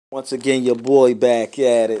Once again, your boy back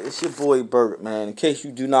at it. It's your boy Bert, man. In case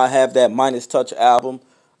you do not have that Minus Touch album,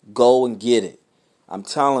 go and get it. I'm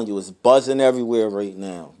telling you, it's buzzing everywhere right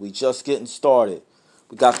now. We just getting started.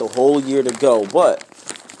 We got the whole year to go. But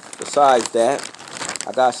besides that,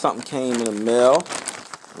 I got something came in the mail.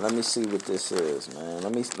 Let me see what this is, man.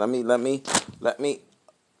 Let me.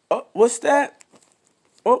 Oh, what's that?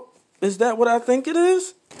 Oh, is that what I think it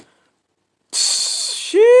is?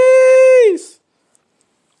 Jeez.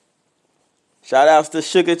 Shout outs to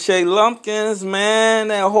Sugar Che Lumpkins, man.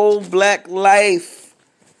 That whole Black Life.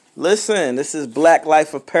 Listen, this is Black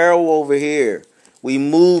Life Apparel over here. We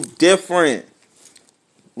move different.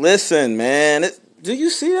 Listen, man. Do you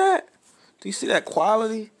see that? Do you see that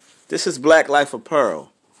quality? This is Black Life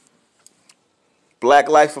Apparel. Black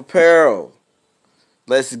Life Apparel.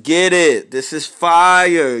 Let's get it. This is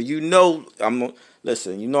fire.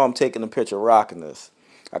 Listen, I'm taking a picture rocking this.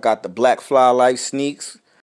 I got the Black Fly Life sneaks.